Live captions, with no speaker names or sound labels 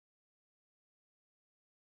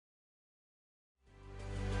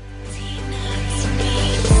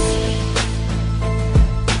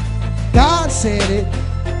God said it.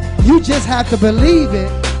 You just have to believe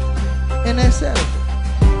it, and that's it.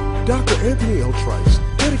 Dr. Anthony L. Trice,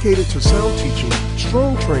 dedicated to sound teaching,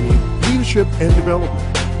 strong training, leadership, and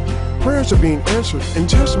development. Prayers are being answered and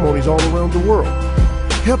testimonies all around the world,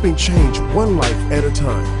 helping change one life at a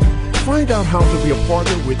time. Find out how to be a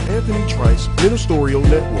partner with Anthony Trice Ministerial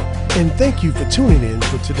Network. And thank you for tuning in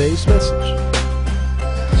for today's message.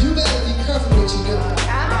 You better be careful what you do.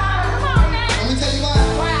 Let me tell you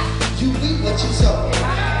why. You reap what you sow.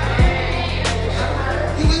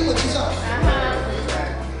 You reap what you sow.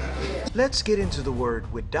 Let's get into the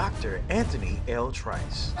Word with Dr. Anthony L.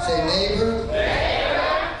 Trice. Say, neighbor,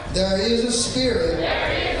 there is a spirit,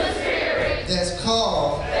 that's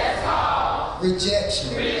called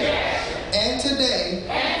rejection. And today,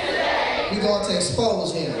 we're going to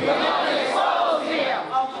expose him.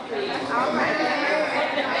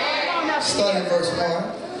 Start at verse 1.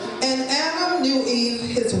 And Adam knew Eve,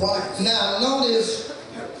 his wife. Now, notice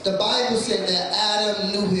the Bible said that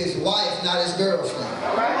Adam knew his wife, not his girlfriend.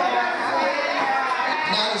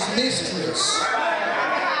 Not his mistress.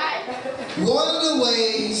 One of the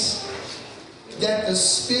ways that the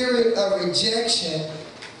spirit of rejection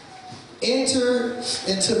enters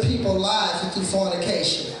into people's lives is through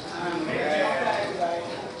fornication.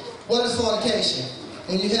 What is fornication?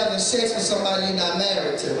 When you're having sex with somebody you're not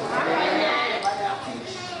married to.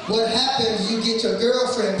 What happens, you get your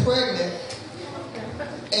girlfriend pregnant,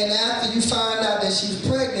 and after you find out that she's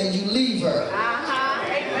pregnant, you leave her.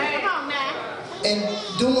 And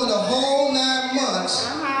during the whole 9 months,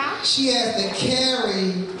 she has to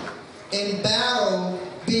carry and battle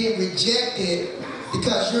being rejected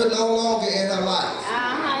because you're no longer in her life.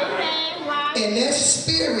 And that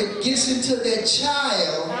spirit gets into that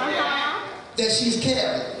child that she's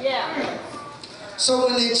carrying. So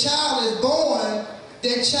when that child is born,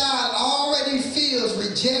 that child already feels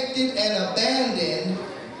rejected and abandoned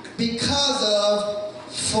because of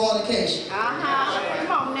fornication. Come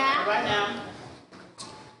on now. Right now.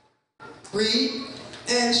 Read.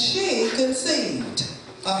 And she conceived.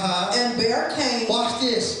 And bare Cain. Watch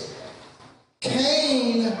this.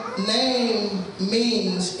 Cain name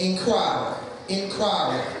means inquirer.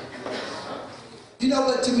 Inquirer. You know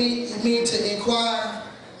what to me it means to inquire?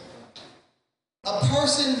 A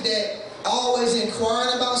person that always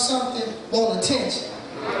inquiring about something wants attention.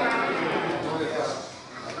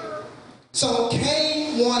 So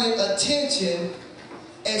Cain wanted attention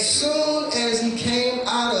as soon as he came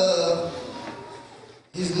out of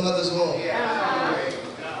his mother's womb.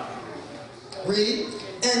 Read.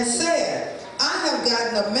 And said, I have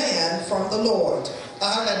gotten a man from the Lord.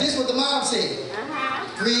 Now this is what the mom said.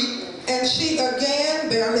 Read. And she again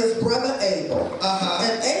bare his brother Abel.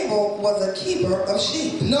 And Abel was a keeper of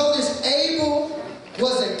sheep. Notice Abel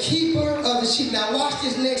was a keeper of the sheep. Now watch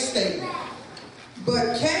this next statement.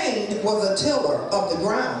 But Cain was a tiller of the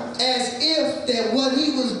ground. As if that what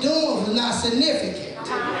he was doing was not significant.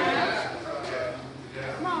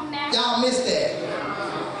 Y'all missed that.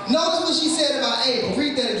 Notice what she said about Abel.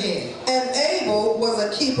 Read that again. And Abel was a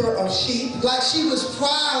keeper of sheep. Like she was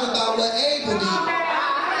proud about what Abel did.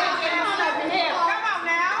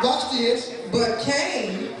 Watch this. But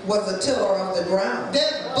Cain was a tiller of the ground.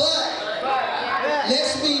 That but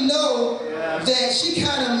lets me know that she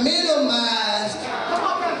kind of minimized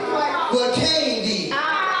what Cain did.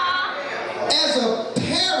 As a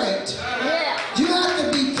parent, you have to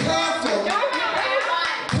be careful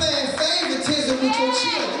playing favoritism with your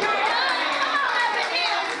children.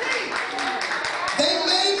 They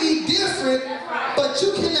may be different, but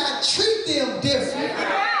you cannot treat them different.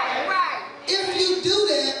 If you do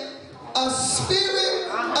that, a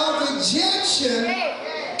spirit of rejection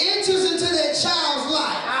enters into that child's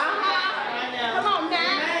life.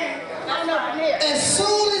 As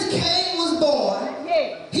soon as Cain was born,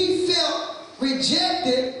 he felt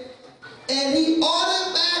rejected and he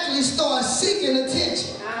automatically started seeking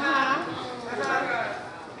attention.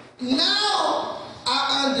 Now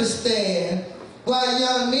I understand why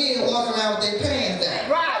young men walk around with their pants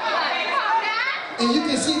down. And you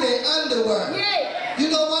can see their underwear. You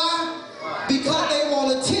know why? Because they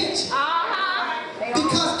want attention.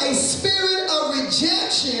 Because a spirit of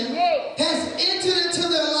rejection has entered into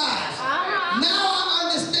their lives. Now I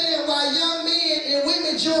understand why young men and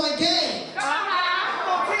women join gangs.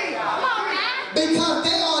 Because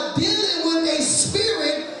they are dealing with a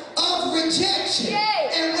spirit of rejection.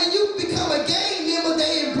 And when you become a gang member,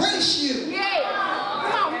 they embrace you.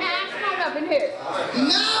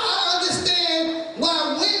 Now I understand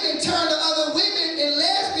why women turn to other women in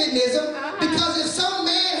lesbianism, because if some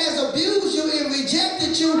man has abused you and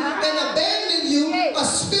rejected you and abandoned you, a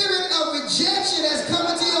spirit of rejection has come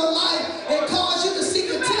into your life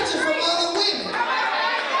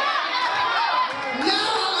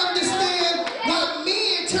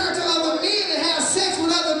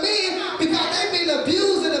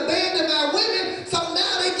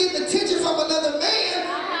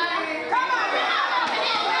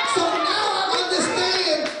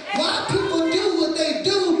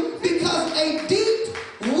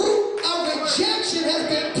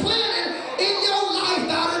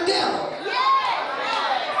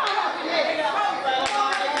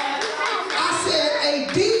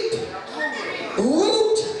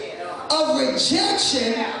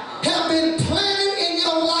rejection have been planted in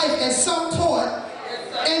your life at some point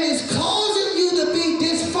and is causing you to be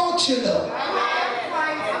dysfunctional.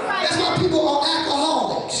 That's why people are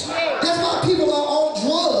alcoholics. That's why people are on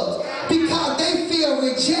drugs, because they feel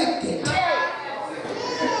rejected.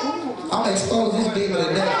 I'm going to expose this demon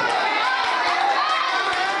today.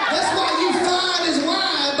 That's why you fine as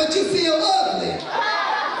wine, but you feel ugly.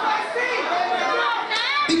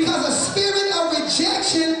 Because a spirit of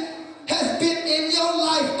rejection has been in your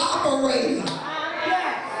life operating.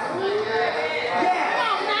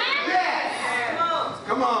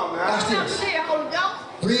 Come on, man. Watch this.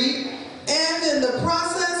 Read. And in the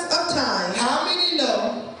process of time, How many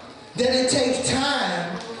know that it takes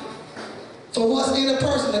time for what's in a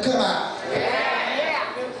person to come out?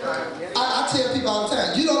 I tell people all the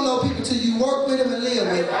time, you don't know people till you work with them and live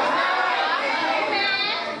with them.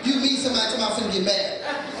 You meet somebody, come out finna get mad.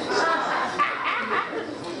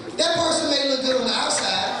 That person may look good on the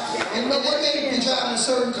outside, and they may be driving a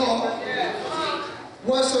certain car,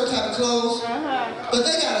 wear a certain type of clothes, but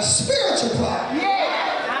they got a spiritual problem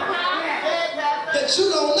that you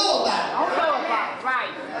don't know about.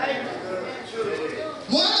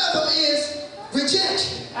 One of them is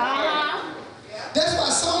rejection. That's why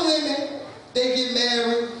some women, they get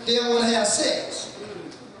married, they don't want to have sex.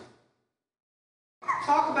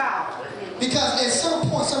 Talk about it. Because at some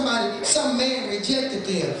point, some man rejected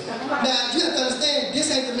them. Now, you have to understand, this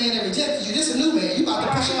ain't the man that rejected you. This is a new man. You about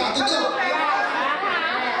to push him out the door.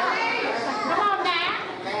 Come on now.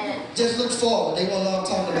 Just look forward. They won't know I'm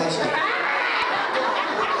talking about you.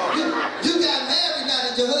 You got married now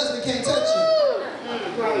that your husband can't touch you.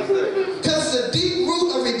 Because the deep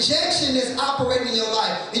root of rejection is operating in your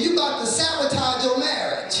life. And you about to sabotage your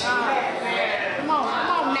marriage. Come on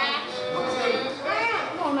now.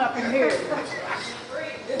 Come on up in here.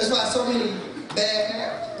 That's why so many bad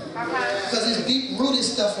marriages. Because it's deep rooted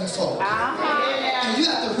stuff in folk. And you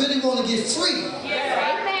have to really want to get free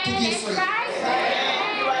to get free.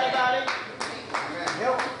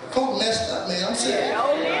 Folk messed up, man. I'm serious.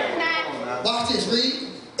 Watch this, read.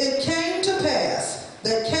 it came to pass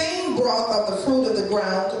that Cain brought of the fruit of the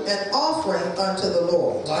ground an offering unto the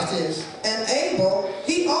Lord. Watch this. And Abel,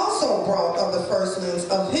 he also brought of the firstlings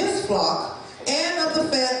of his flock and of the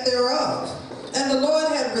fat thereof. And the Lord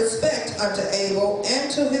had respect unto Abel and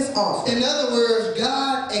to his offering. In other words,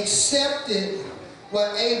 God accepted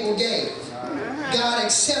what Abel gave. God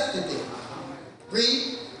accepted it.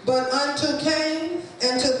 Read. But unto Cain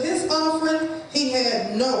and to his offering he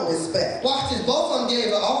had no respect. Watch this. Both of them gave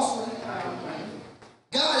an offering.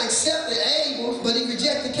 God accepted Abel, but he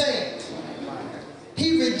rejected Cain.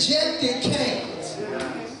 He rejected Cain.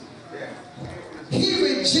 He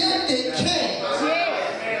rejected Cain.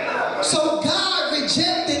 So God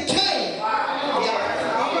rejected Cain.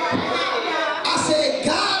 I said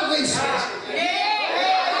God rejected.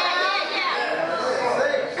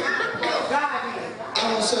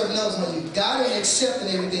 I want to serve notes on you. God ain't accepting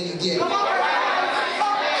everything you get. Watch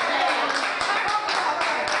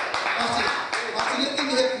this. Let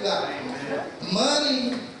me help you out.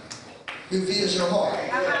 Money reveals your heart.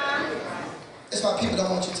 That's why people don't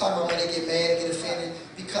want you to talk about when they get mad, get offended,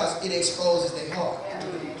 because it exposes their heart.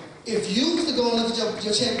 If you was to go and look at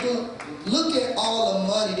your checkbook, look at all the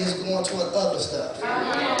money that's going toward other stuff.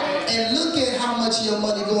 And look at how much of your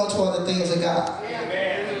money going toward the things of God.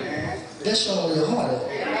 That's showing where your heart is.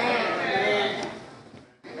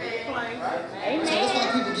 So that's why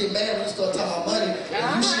people get mad when you start talking about money,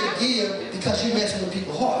 and you should give because you're messing with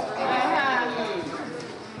people's heart.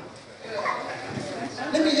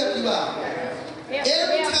 Let me help you out.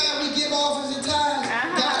 Every time we give offerings and tithes,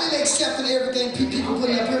 God ain't accepting everything people put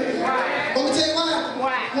up here. Want me to tell you why?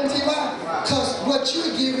 Want me to tell you why? Because what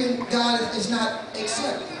you're giving, God is not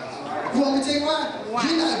accepting. You want me to tell you why?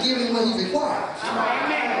 You're not giving what He requires.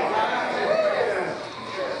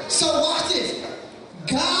 So watch this.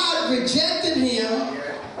 God rejected him,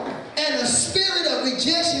 and the spirit of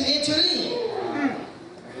rejection entered in.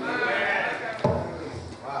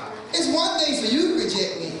 It's one thing for you to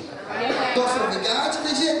reject me, but for God to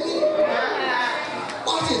reject me?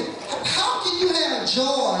 Watch this. How can you have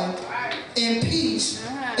joy and peace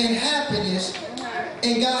and happiness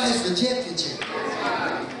and God has rejected you?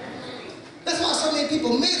 That's why so many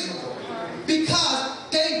people are miserable. Because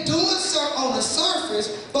they doing something on the surface,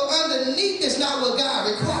 but underneath it's not what God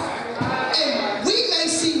requires. And we may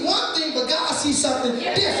see one thing, but God sees something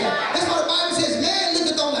different. That's why the Bible says, man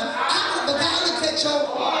looketh on the outward, but God looks at your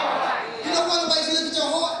heart. You know why nobody look at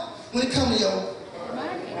your heart? When it comes to your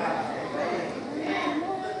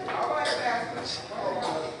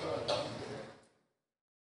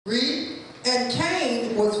read. And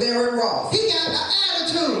Cain was very wroth. He he got an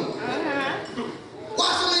attitude. Why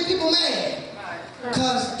so many people mad?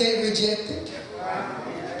 Because they rejected.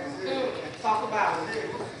 Talk about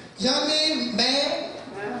it. Young men mad.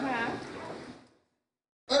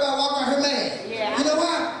 Everybody walk around here mad. Yeah. You know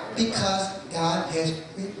why? Because God has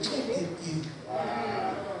rejected you.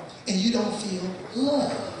 And you don't feel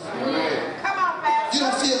love. Come on, Pastor. You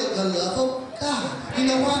don't feel the love of God. You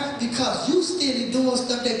know why? Because you still doing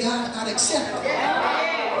stuff that God not accepting.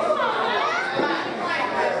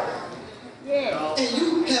 Yeah. And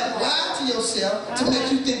you have lied to yourself to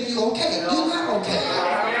make you think you're okay. You're not okay.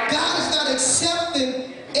 God is not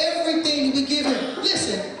accepting everything we give him.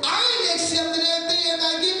 Listen, I ain't accepting everything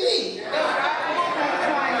everybody give me.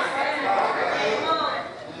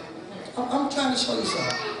 I'm trying to show you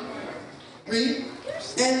something. Read.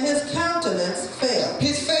 And his countenance fell.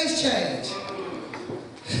 His face changed.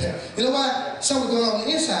 You know why? Something going on the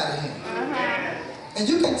inside of him. And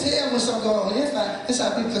you can tell when something going on the inside. That's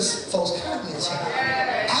how people folks' countenance change.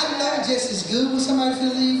 I know just as good when somebody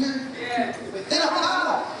feel leave here. They don't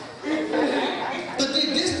know. But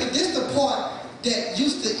this the part that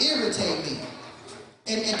used to irritate me.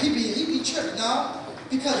 And people, you be tripping, no?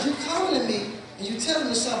 Because you calling at me and you telling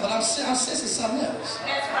me something, but I'm sensing something else.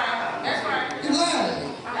 That's right. You lying to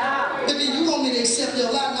me. But then you want me to accept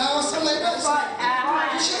your lie now or something like that. Come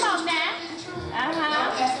on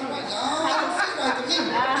now. That's right. No, I don't feel right to me.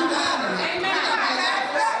 You lying to me.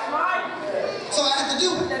 So I have to do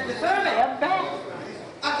it.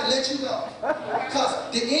 I can let you go. Because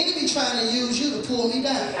the enemy trying to use you to pull me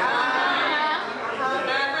down.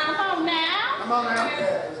 Come on now.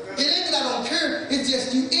 It ain't that I don't care. It's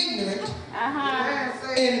just you ignorant.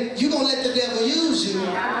 And you going to let the devil use you. So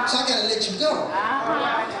I got to let you go.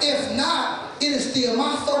 If not, it is still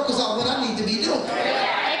my focus on what I need to be doing.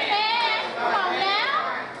 Come on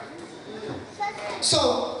now.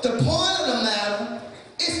 So the point of the matter,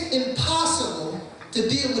 it's impossible to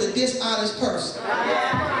deal with a dishonest person.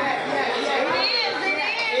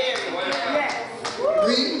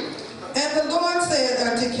 Read. And the Lord said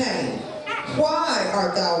unto Cain, Why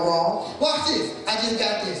art thou wroth? Watch this. I just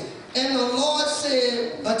got this. And the Lord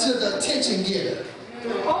said unto the attention getter.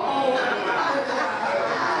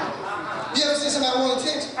 You ever seen somebody want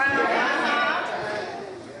attention?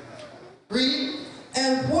 Read.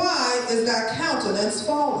 And why is thy countenance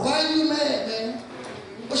fallen? Why are you mad, man?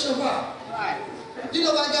 What's your problem? You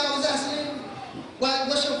know why God was asking him? Why?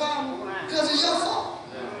 What's your problem? Because it's your fault.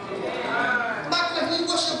 My question is,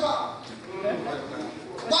 what's your problem?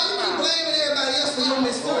 Why you keep blaming everybody else for your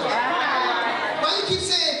misfortune? Why you keep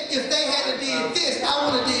saying, if they had did this, I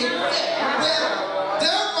would have did that? Well,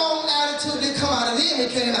 their own attitude didn't come out of them, it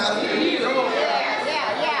came out of you. Come on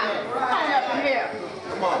up in here.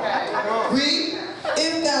 Read.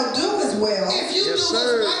 If thou doest well, If you do what's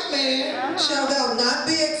right, man, shalt thou not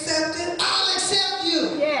be accepted? I'll accept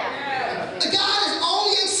you. Yeah. God is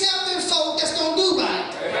only accepting folk that's going to do right.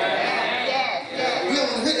 We don't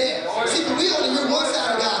want to hear that. See, but we only hear one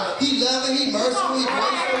side of God. He loving, he merciful, he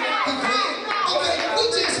graceful, he great. Okay, we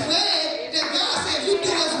just read that God said, if you do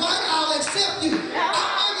what's right, I'll accept you.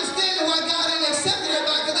 I'm understanding why God ain't accepting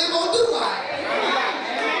everybody because they won't do right.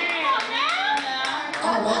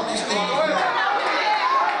 I don't want this thing to go.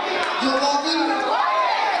 You don't want me?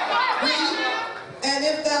 Read. And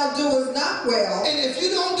if thou doest not well, And if you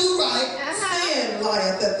don't do right, sin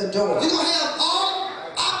lieth at the door. you're going to have all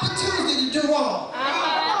opportunity to do wrong.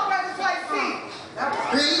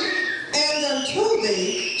 Read. And unto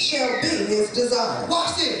thee shall be his desire.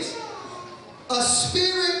 Watch this. A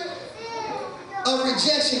spirit of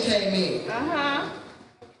rejection came in.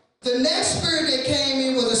 The next spirit that came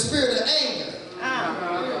in was a spirit of anger.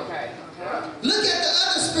 Look at the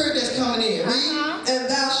other spirit that's coming in. Read. And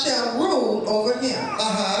thou shalt rule over him.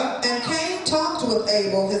 And Cain talked with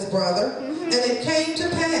Abel his brother, and it came to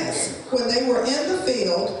pass, when they were in the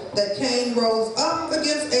field, that Cain rose up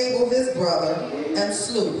against Abel his brother, and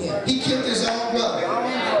slew him. He killed his own brother.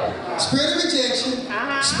 Spirit of rejection,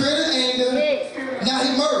 spirit of anger. Now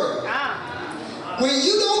he murdered. When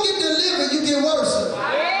you don't get delivered, you get worse.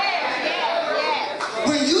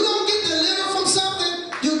 When you don't get delivered from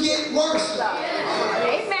something, you get worse.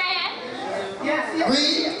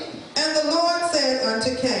 Read. And the Lord said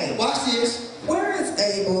unto Cain, Watch this. Where is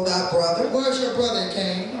Abel thy brother? Where's your brother,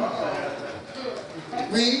 Cain?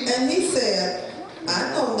 Read. And he said,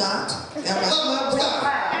 I know not. Am I my brother? Stop.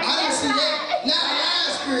 I didn't see that. Now a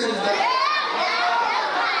lying spirit is there.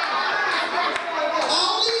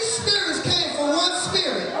 All these spirits came from one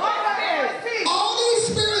spirit. All these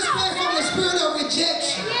spirits came from the spirit of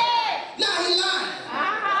rejection. Now he lying.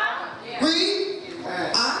 Read.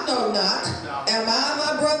 I know not. Am I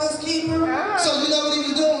my brother's keeper?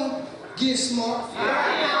 Get smart. Right.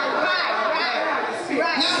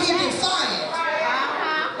 Now he defiant.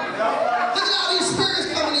 Look at all these spirits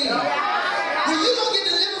coming in. When you don't get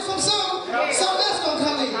delivered from something else gonna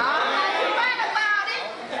come in.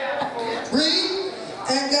 Read.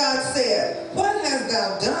 And God said, What hast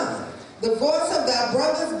thou done? The voice of thy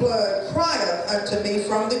brother's blood crieth unto me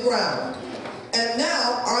from the ground. And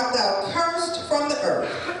now art thou cursed from the earth.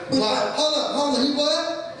 Wow. Hold on. He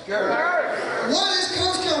what? Curse. Where does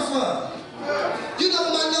curse come from? You know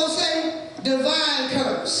what my notes say? Divine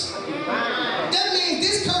curse. That means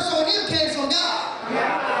this curse on him came from God.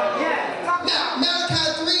 Now, Malachi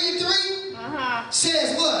 3:3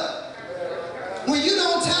 says what? When you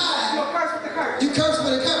don't tithe, you curse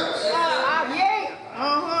with a curse.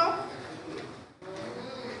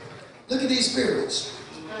 Look at these spirits.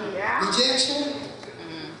 Rejection,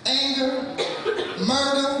 anger,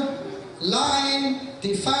 murder, lying,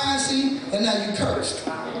 defiancy, and now you cursed.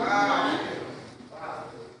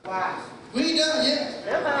 We ain't done yet.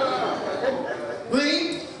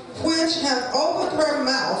 Read. Which hath opened her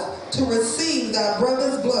mouth to receive thy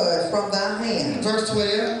brother's blood from thy hand. Verse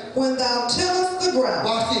 12. When thou tillest the ground,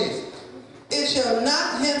 Watch this. it shall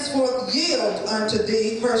not henceforth yield unto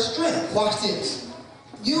thee her strength. Watch this.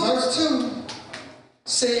 Verse 2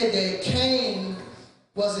 said that Cain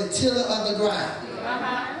was a tiller of the ground.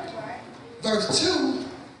 Verse 2,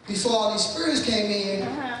 before all these spirits came in,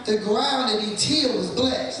 the ground that he tilled was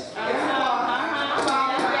blessed. How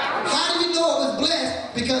do you know it was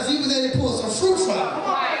blessed? Because he was able to pull some fruit from it.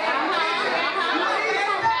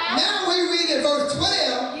 Now we read in verse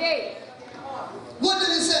 12. What did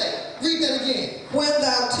it say? Read that again. When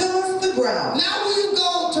thou tillest the ground, Now when you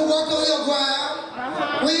go to work on your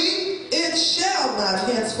ground, read. it shall not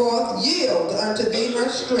henceforth yield unto thee her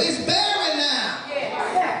strength. It's barren now.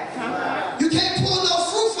 You can't pull no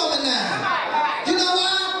fruit from it now. You know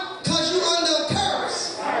why? Because you're under a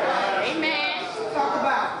curse.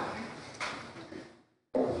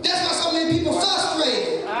 That's why so many people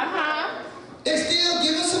frustrated. They still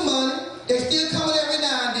giving some money. They still coming every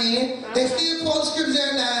now and then. They still quoting scriptures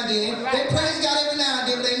every now and then. They praise God every now and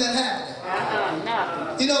then, but ain't nothing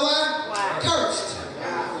happening. You know why? Cursed.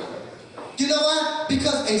 You know why?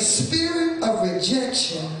 Because a spirit of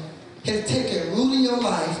rejection has taken root in your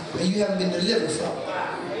life and you haven't been delivered from it.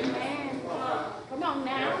 Come on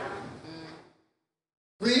now.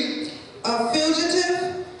 Read. A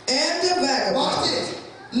fugitive and a vagabond. Watch this.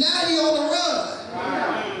 Now he on the run.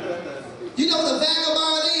 You know what a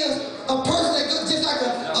vagabond is? A person that goes just like a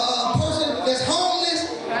person that's homeless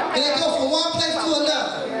and they go from one place to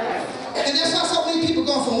another. And that's why so many people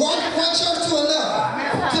go from one church to another.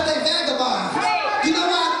 Because they vagabond. You know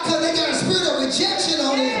why? Because they got a spirit of rejection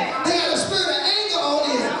on them. They got a spirit of anger on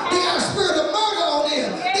them. They got a spirit of murder on them.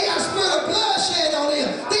 They got a spirit of bloodshed on them.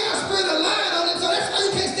 They got a spirit of lying on them. So that's why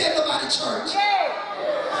you can't stand nobody church.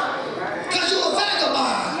 Because you're a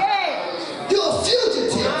vagabond. You're a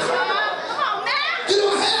fugitive. You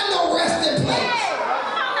don't have no resting place.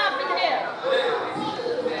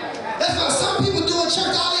 That's why some people do in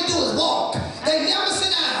church, all they do is walk. They never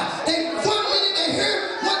sit down. They 1 minute they hear,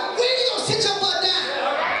 when you gonna sit your butt down?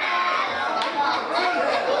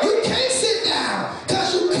 You can't sit down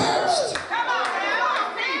because you cursed.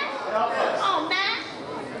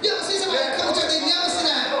 You ever see somebody come to church, they never sit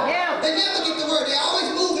down. They never get the word. They always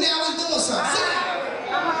moving, they always doing something. Sit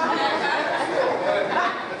down.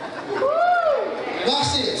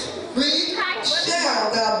 Watch this. Read.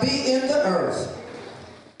 Shall thou be in the earth.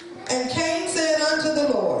 And Cain said unto the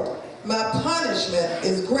Lord, My punishment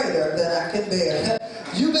is greater than I can bear.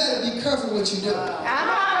 You better be careful what you do.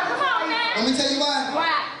 Let me tell you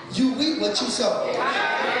why. You reap what you sow.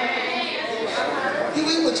 You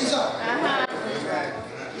reap what you sow.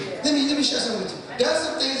 Let me share something with you. There's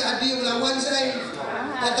some things I did when I wasn't saved.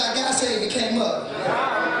 After I got saved, it came up.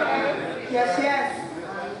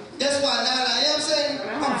 That's why now that I am saved,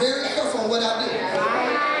 I'm very careful on what I do.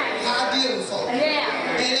 How I deal with folks. And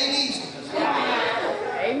they need you.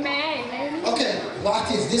 Okay, watch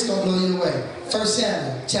this. This gonna blow you away. 1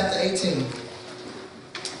 Samuel chapter 18.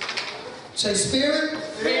 Say spirit.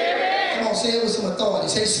 Come on, say it with some authority.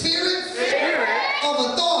 Say spirit. Of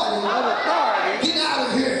authority. Get out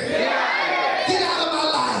of here. Get out of my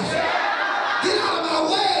life. Get out of my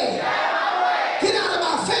way. Get out of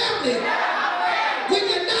my family. We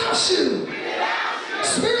denounce you.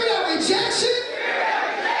 Spirit of rejection.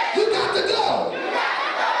 You got to go.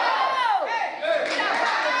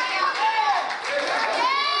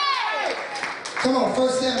 Come on, 1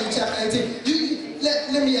 Samuel chapter 18.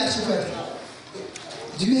 Let me ask you a question.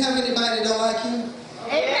 Do you have anybody that don't like you?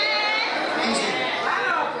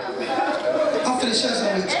 I'm finna share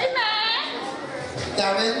something with you.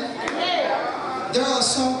 Y'all ready? There are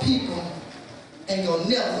some people ain't gonna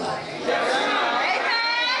never like you.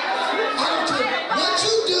 I don't care what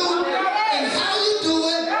you do and how you do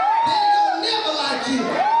it, they ain't gonna never like you.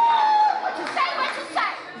 What you say?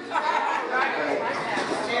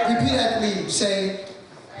 Repeat after me. Say,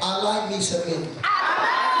 I like me some me.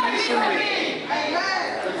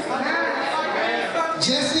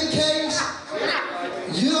 Just in case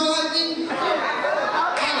you don't like me,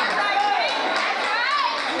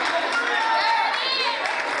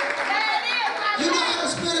 you know how the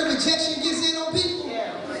spirit of rejection gets in on people?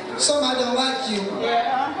 Somebody don't like you,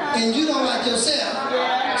 and you don't like yourself,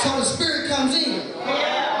 so the spirit comes in.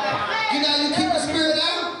 You know how you keep the spirit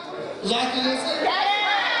out? Liking yourself.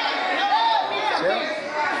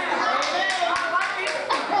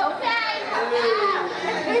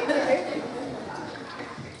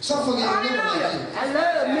 Some folk ain't never like you. I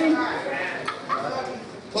love me.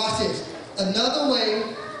 Watch this. Another way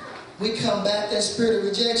we combat that spirit of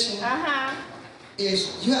rejection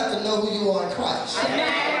is you have to know who you are in Christ. A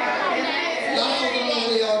lot of folk don't know who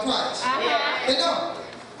they are in Christ. They don't.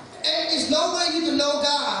 And there's no way you can know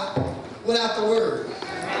God without the Word.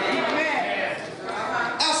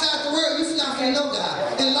 Outside the Word, you're not going to know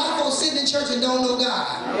God. And a lot of folks sitting in church and don't know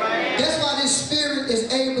God. That's why this spirit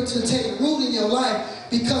is able to take root in your life,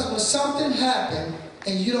 because when something happened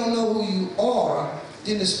and you don't know who you are,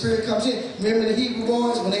 then the spirit comes in. Remember the Hebrew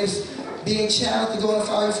boys when they was being challenged to go in the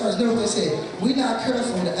fiery furnace? Remember what they said? We're not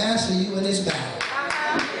careful to answer you in this battle.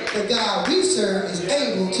 The God we serve is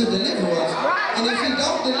able to deliver us. And if He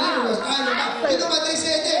don't deliver us, I know not. You know what they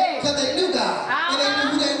said there? Because they knew God. And they knew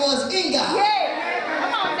who they was in God.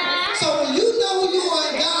 So when you know who you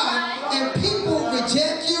are in God, and people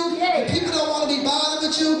reject you, and people don't want to be bothered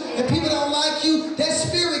with you, and people don't like you, that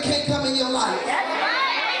spirit can't come in your life.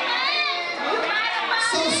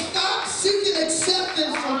 So stop seeking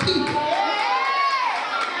acceptance from people.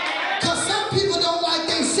 Because some people don't like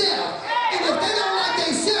themselves. And if they don't like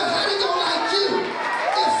themselves, how they gonna like you?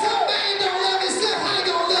 If some man don't love himself, how they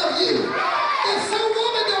gonna love you? If some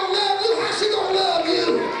woman don't love you, how she gonna love you?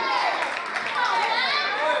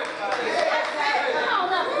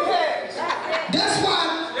 That's why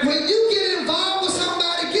when you get involved with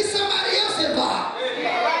somebody, get somebody else involved.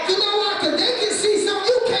 You know why? Because they can see something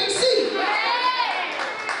you can't see.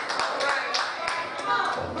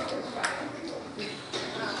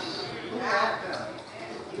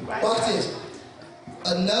 Watch this.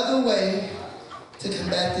 Another way to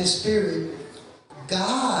combat this spirit,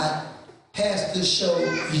 God has to show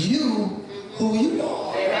you who you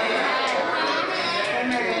are.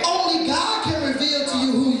 Only God can reveal to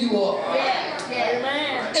you who you are.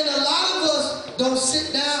 And a lot of us don't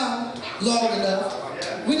sit down long enough.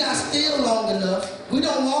 We're not still long enough. We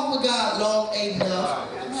don't walk with God long enough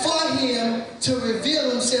for Him to reveal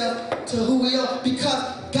Himself to who we are, because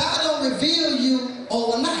God don't reveal you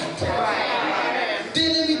overnight.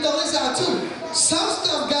 Then let me throw this out too. Some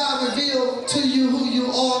stuff God revealed to you who you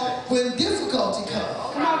are when difficulty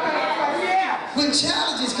comes. When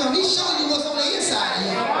challenges come, He shows you what's on the inside of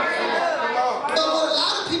you. But what a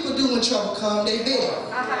lot of people do when trouble comes, they bail.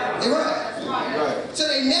 They run. So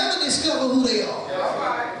they never discover who they are.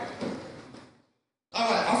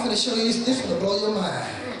 Alright, I'm going to show you this. This will blow your mind.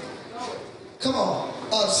 Come on.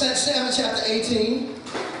 Samuel chapter 18.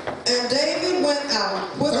 And David went out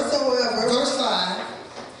whithersoever. Verse 5.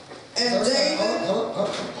 And Verse David. 5.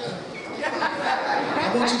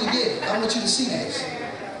 I want you to get it. I want you to see this.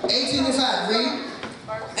 18 and 5. Read.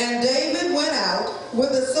 And David went out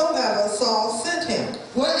whithersoever Saul sent him.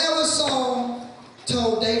 Wherever Saul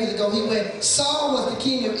told David to go, he went. Saul was the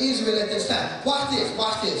king of Israel at this time. Watch this.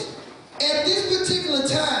 Watch this. At this particular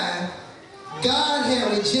time, God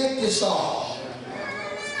had rejected Saul.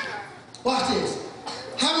 Watch this.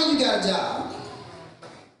 How many of you got a job?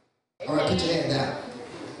 All right, put your hand down.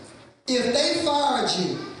 If they fired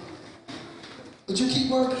you, would you keep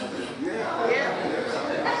working?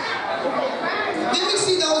 Let me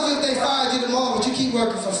see those if they fired you tomorrow, would you keep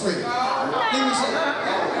working for free? Let me see.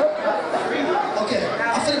 Okay,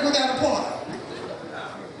 I think we got a point.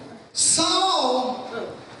 Saul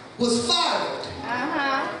was fired.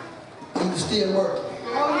 He was still working.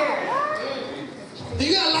 You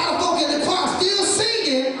got a lot of folk in the choir still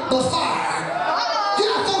singing, but fired. You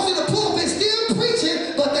got folks in the pulpit still preaching,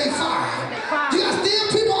 but they fired. You got still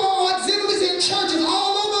people on auxiliaries in churches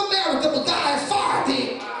all over America, but God has fired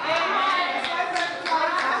them.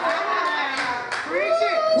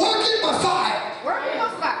 Working but fired.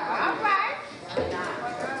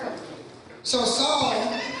 So Saul,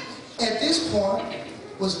 at this point,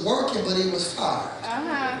 was working, but he was fired.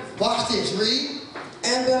 Watch this. Read.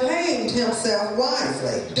 and behaved himself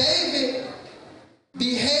wisely. David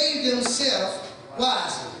behaved himself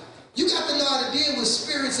wisely. You got to know how to deal with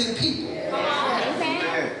spirits and people.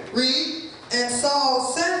 Read. And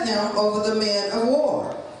Saul set him over the men of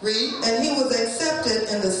war. Read. And he was accepted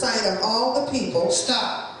in the sight of all the people.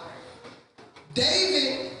 Stop.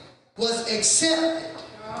 David was accepted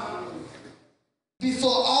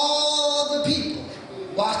before all the people.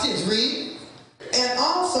 Watch this. Read. And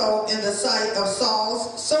also in the sight of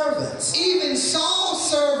Saul's servants. Even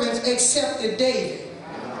Saul's servants accepted David.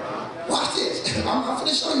 Watch this. I'm going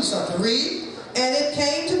to show you something. Read. And it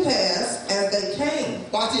came to pass as they came.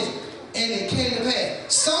 Watch this. And it came to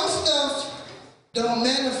pass. Some stuff don't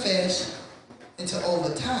manifest until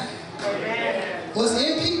over time. What's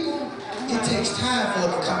in people, it takes time for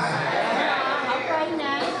it to come out.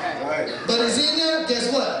 But it's in there, guess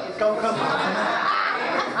what? It's going to come out.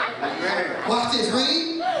 Watch this.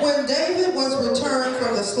 Read. When David was returned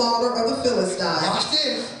from the slaughter of the Philistines, Watch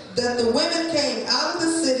this. that the women came out of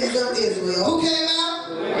the cities of Israel. Who came out?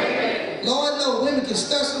 Women. Lord knows women can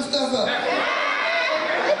stir some stuff up.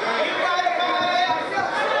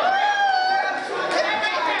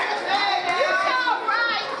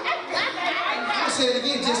 I'll say it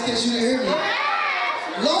again just in case you didn't hear me.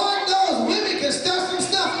 Lord knows women can stir some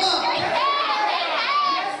stuff up.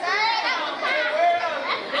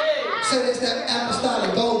 So there's that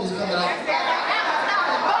apostolic boldness coming out.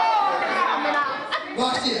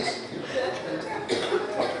 Watch this.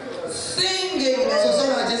 Singing. So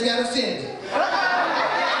somebody just got offended. You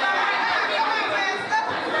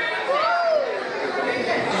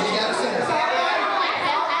got offended.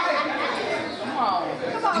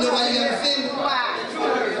 You know why you got offended?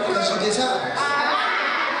 Because you get tired.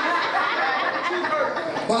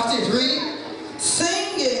 Watch this. Read.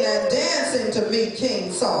 Singing and dancing to meet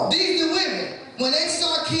King Saul. These are women. When they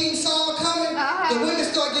saw King Saul coming, the women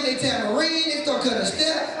start getting their tambourine, they start cutting a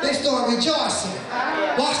step, they start rejoicing.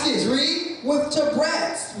 Watch this. Read. With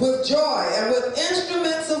tabrets, with joy, and with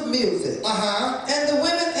instruments of music. And the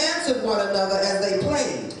women answered one another as they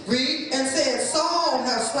played. Read. And said, Saul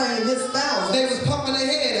hath slain his thousands. They was pumping their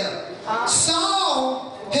head up.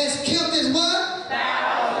 Saul has killed his what?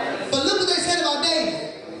 Thousands. But look what they said about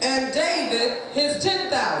David. And David his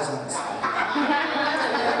 10,000s.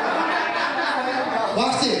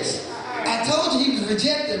 Watch this. I told you he was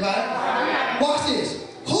rejected, right? Watch this.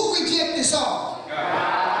 Who rejected Saul?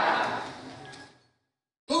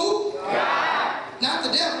 Who? Not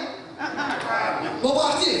the devil. But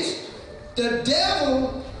watch this. The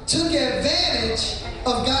devil took advantage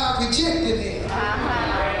of God rejecting him.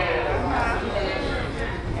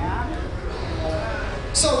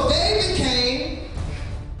 So David came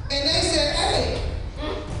and they said, hey,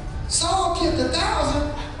 Saul killed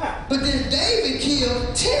 1,000, but then David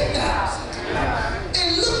killed 10,000.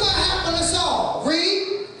 And look what happened to Saul.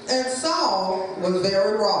 Read. And Saul was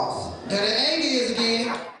very wroth. There the anger is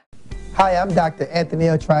again. Hi, I'm Dr. Anthony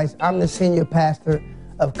L. Trice. I'm the senior pastor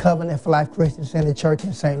of Covenant for Life Christian Center Church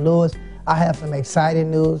in St. Louis. I have some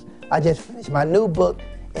exciting news. I just finished my new book,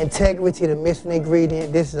 Integrity, the Missing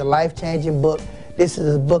Ingredient. This is a life-changing book. This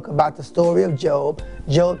is a book about the story of Job.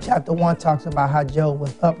 Job chapter 1 talks about how Job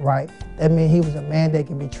was upright. That means he was a man that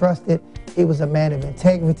can be trusted. He was a man of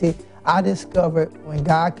integrity. I discovered when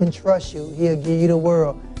God can trust you, he'll give you the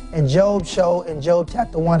world. And Job showed in Job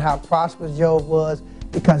chapter 1 how prosperous Job was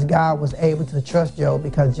because God was able to trust Job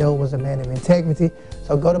because Job was a man of integrity.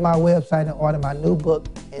 So go to my website and order my new book,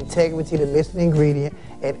 Integrity, the Missing Ingredient,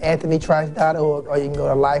 at anthonytrice.org, or you can go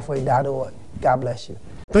to lifeway.org. God bless you.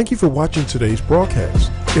 Thank you for watching today's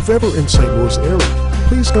broadcast. If ever in St. Louis area,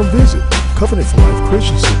 please come visit Covenant for Life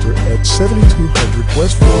Christian Center at 7200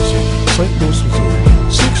 West Florissant, St. Louis, Missouri,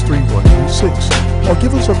 63136, or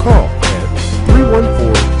give us a call at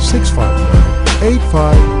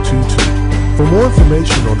 314-659-8522. For more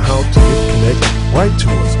information on how to get connected, write to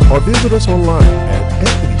us or visit us online at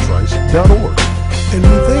anthonytrice.org. And we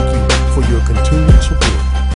thank you for your continued support.